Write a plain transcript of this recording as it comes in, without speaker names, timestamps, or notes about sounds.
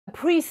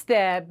priest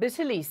there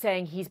bitterly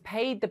saying he's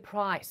paid the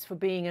price for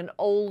being an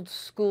old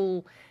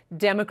school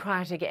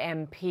Democratic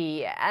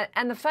MP.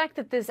 And the fact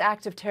that this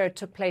act of terror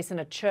took place in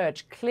a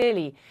church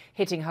clearly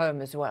hitting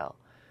home as well.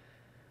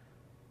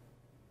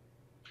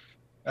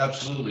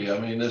 Absolutely. I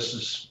mean, this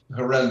is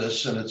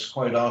horrendous, and it's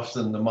quite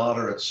often the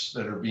moderates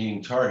that are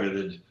being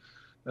targeted.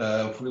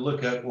 If we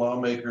look at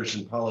lawmakers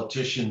and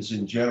politicians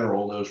in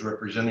general, those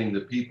representing the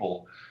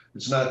people,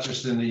 it's not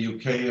just in the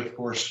UK, of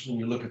course. When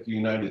you look at the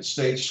United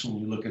States, when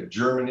you look at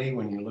Germany,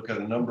 when you look at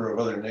a number of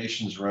other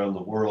nations around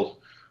the world,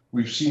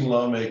 we've seen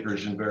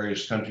lawmakers in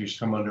various countries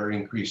come under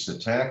increased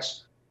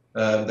attacks.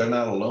 They're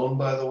not alone,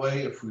 by the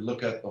way. If we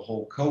look at the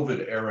whole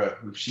COVID era,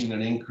 we've seen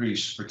an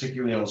increase,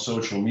 particularly on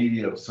social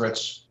media, of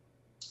threats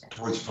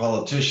towards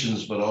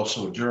politicians, but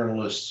also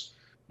journalists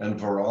and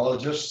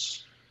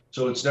virologists.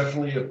 So it's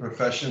definitely a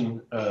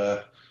profession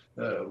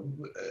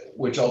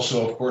which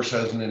also, of course,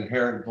 has an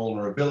inherent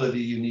vulnerability.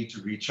 You need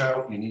to reach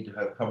out, you need to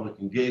have public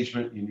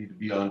engagement, you need to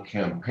be on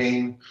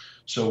campaign.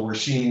 So we're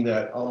seeing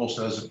that almost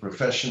as a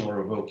profession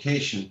or a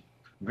vocation,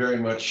 very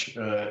much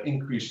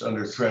increased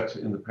under threat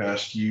in the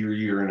past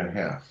year and a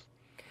half.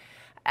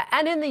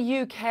 And in the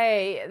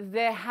UK,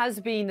 there has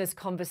been this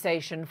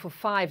conversation for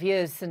 5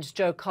 years since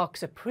Jo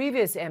Cox, a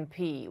previous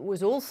MP,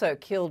 was also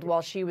killed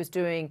while she was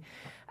doing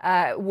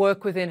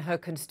work within her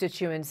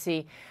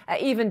constituency.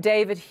 Even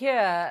David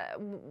here,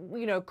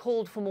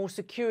 called for more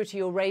security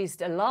or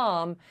raised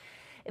alarm.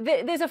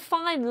 There's a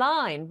fine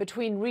line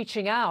between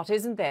reaching out,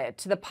 isn't there,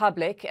 to the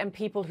public and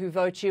people who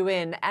vote you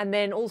in, and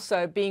then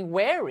also being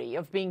wary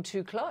of being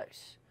too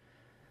close.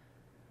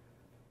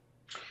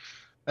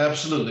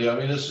 Absolutely. I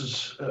mean, this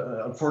is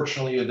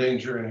unfortunately a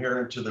danger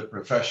inherent to the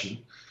profession.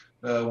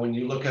 When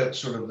you look at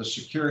sort of the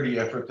security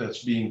effort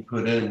that's being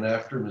put in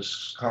after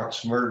Ms.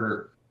 Cox's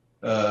murder,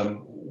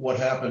 what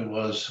happened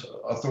was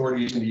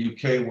authorities in the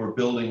UK were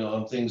building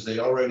on things they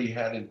already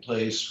had in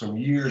place from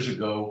years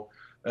ago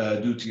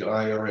due to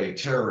IRA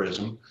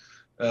terrorism.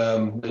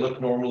 They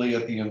look normally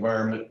at the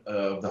environment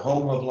of the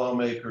home of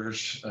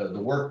lawmakers,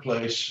 the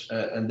workplace,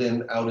 and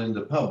then out in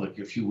the public,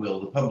 if you will,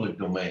 the public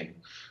domain.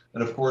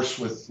 And of course,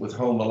 with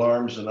home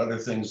alarms and other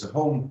things, the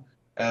home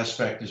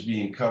aspect is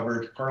being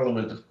covered.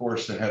 Parliament, of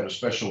course, they have a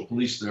special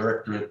police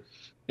directorate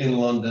in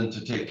London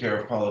to take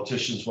care of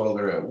politicians while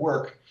they're at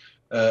work.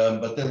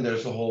 But then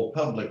there's the whole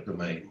public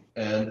domain.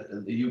 And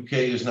the UK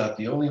is not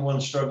the only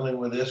one struggling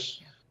with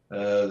this.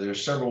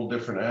 There's several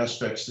different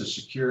aspects to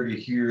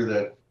security here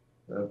that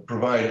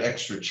provide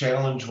extra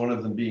challenge, one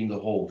of them being the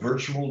whole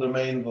virtual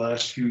domain the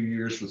last few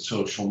years with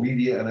social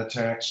media and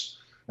attacks.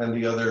 And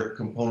the other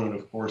component,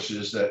 of course,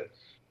 is that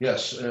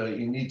yes,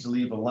 you need to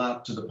leave a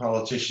lot to the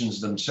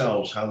politicians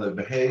themselves, how they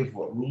behave,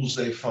 what rules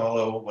they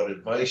follow, what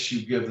advice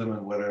you give them,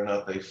 and whether or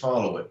not they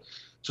follow it.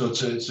 So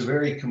it's a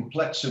very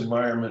complex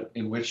environment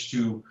in which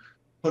to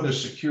put a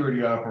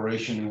security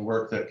operation in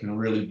work that can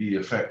really be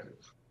effective.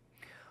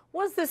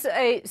 Was this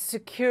a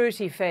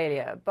security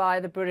failure by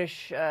the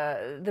British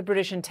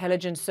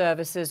intelligence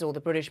services or the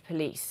British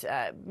police?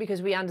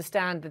 Because we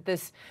understand that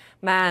this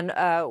man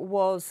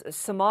was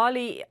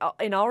Somali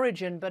in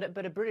origin,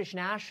 but a British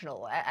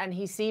national, and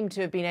he seemed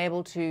to have been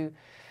able to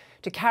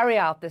carry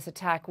out this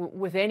attack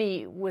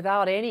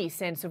without any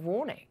sense of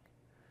warning.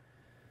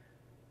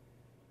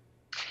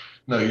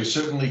 No, you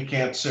certainly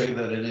can't say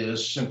that it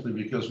is, simply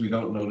because we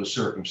don't know the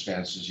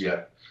circumstances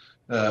yet.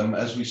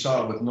 As we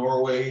saw with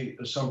Norway,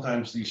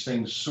 sometimes these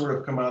things sort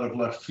of come out of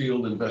left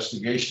field.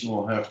 Investigation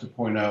will have to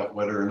point out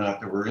whether or not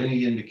there were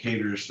any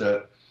indicators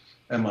that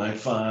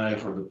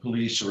MI5 or the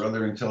police or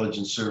other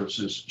intelligence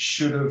services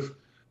should have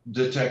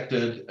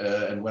detected,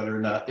 and whether or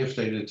not, if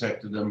they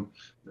detected them,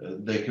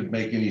 they could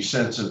make any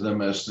sense of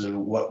them as to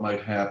what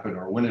might happen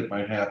or when it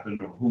might happen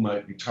or who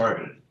might be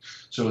targeted.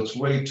 So it's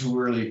way too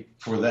early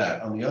for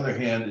that. On the other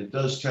hand, it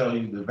does tell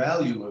you the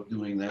value of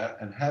doing that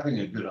and having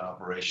a good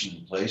operation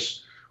in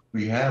place.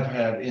 We have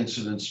had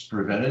incidents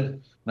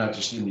prevented, not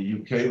just in the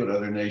UK, but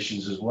other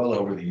nations as well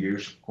over the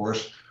years, of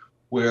course,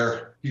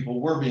 where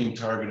people were being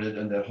targeted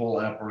and that whole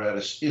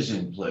apparatus is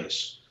in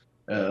place.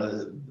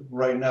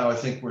 Right now, I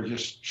think we're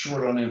just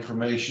short on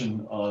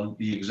information on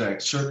the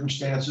exact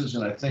circumstances,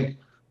 and I think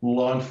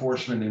law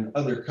enforcement in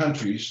other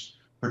countries,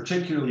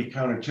 particularly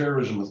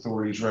counterterrorism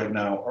authorities right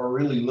now, are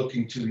really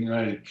looking to the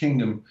United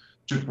Kingdom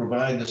to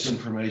provide this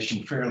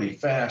information fairly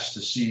fast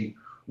to see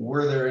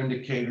were there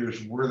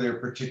indicators, were there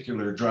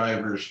particular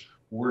drivers,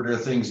 were there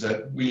things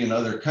that we in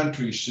other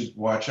countries should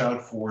watch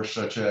out for,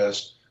 such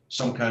as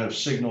some kind of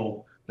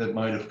signal that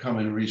might have come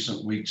in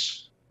recent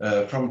weeks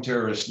from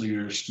terrorist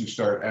leaders to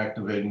start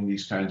activating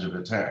these kinds of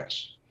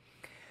attacks.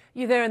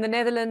 You there in the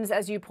Netherlands,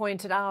 as you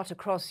pointed out,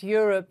 across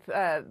Europe,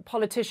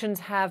 politicians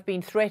have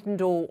been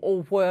threatened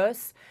or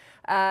worse.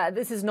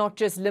 This is not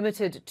just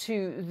limited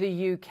to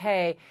the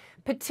UK,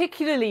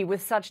 particularly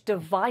with such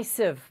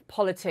divisive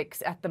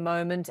politics at the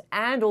moment,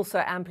 and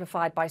also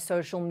amplified by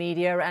social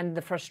media and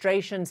the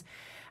frustrations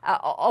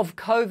of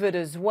COVID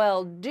as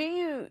well.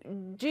 Do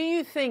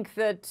you think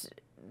that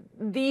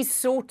these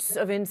sorts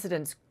of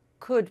incidents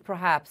could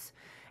perhaps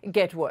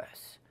get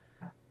worse?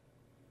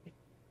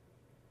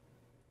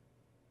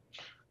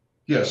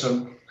 Yes,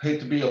 I hate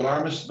to be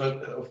alarmist,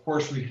 but of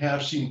course we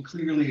have seen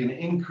clearly an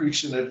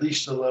increase in at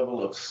least the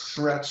level of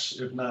threats,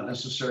 if not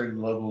necessarily the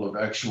level of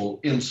actual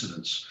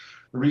incidents.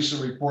 A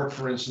recent report,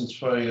 for instance,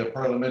 by a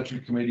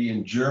parliamentary committee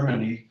in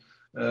Germany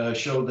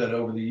showed that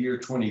over the year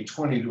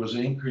 2020, there was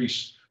an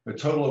increase, a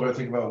total of, I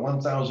think, about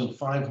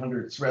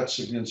 1,500 threats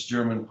against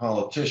German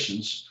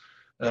politicians.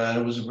 And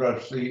it was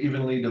roughly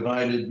evenly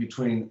divided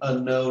between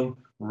unknown,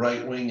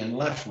 right-wing, and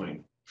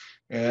left-wing.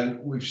 And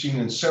we've seen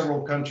in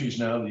several countries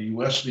now, the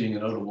US being a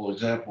notable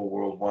example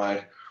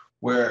worldwide,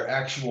 where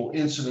actual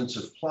incidents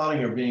of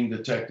plotting are being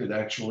detected,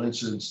 actual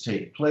incidents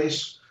take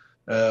place.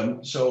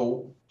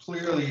 So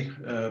clearly,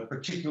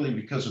 particularly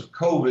because of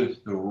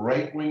COVID, the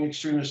right-wing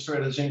extremist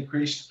threat has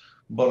increased,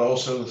 but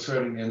also the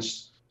threat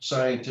against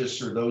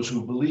scientists or those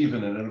who believe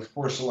in it. And of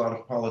course, a lot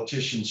of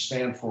politicians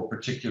stand for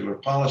particular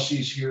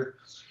policies here.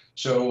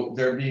 So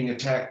they're being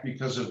attacked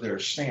because of their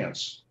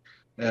stance.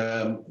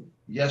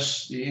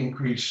 Yes, the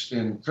increase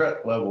in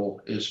threat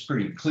level is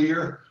pretty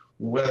clear.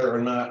 Whether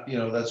or not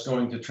that's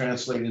going to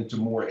translate into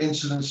more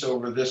incidents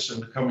over this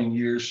in the coming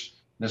years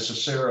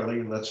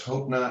necessarily, let's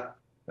hope not.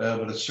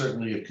 But it's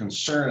certainly a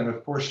concern. And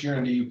of course, here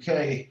in the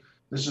UK,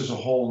 this is a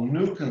whole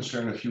new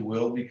concern, if you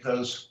will,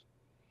 because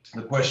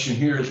the question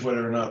here is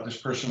whether or not this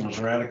person was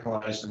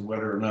radicalized and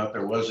whether or not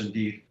there was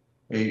indeed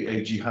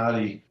a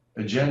jihadi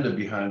agenda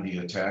behind the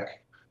attack.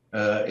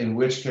 In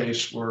which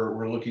case,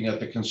 we're looking at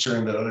the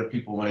concern that other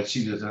people might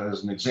see this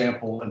as an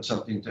example and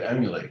something to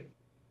emulate.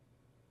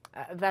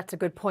 That's a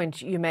good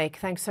point you make.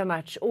 Thanks so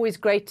much. Always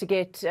great to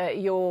get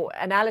your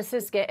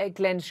analysis,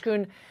 Glenn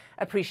Schoen.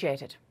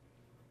 Appreciate it.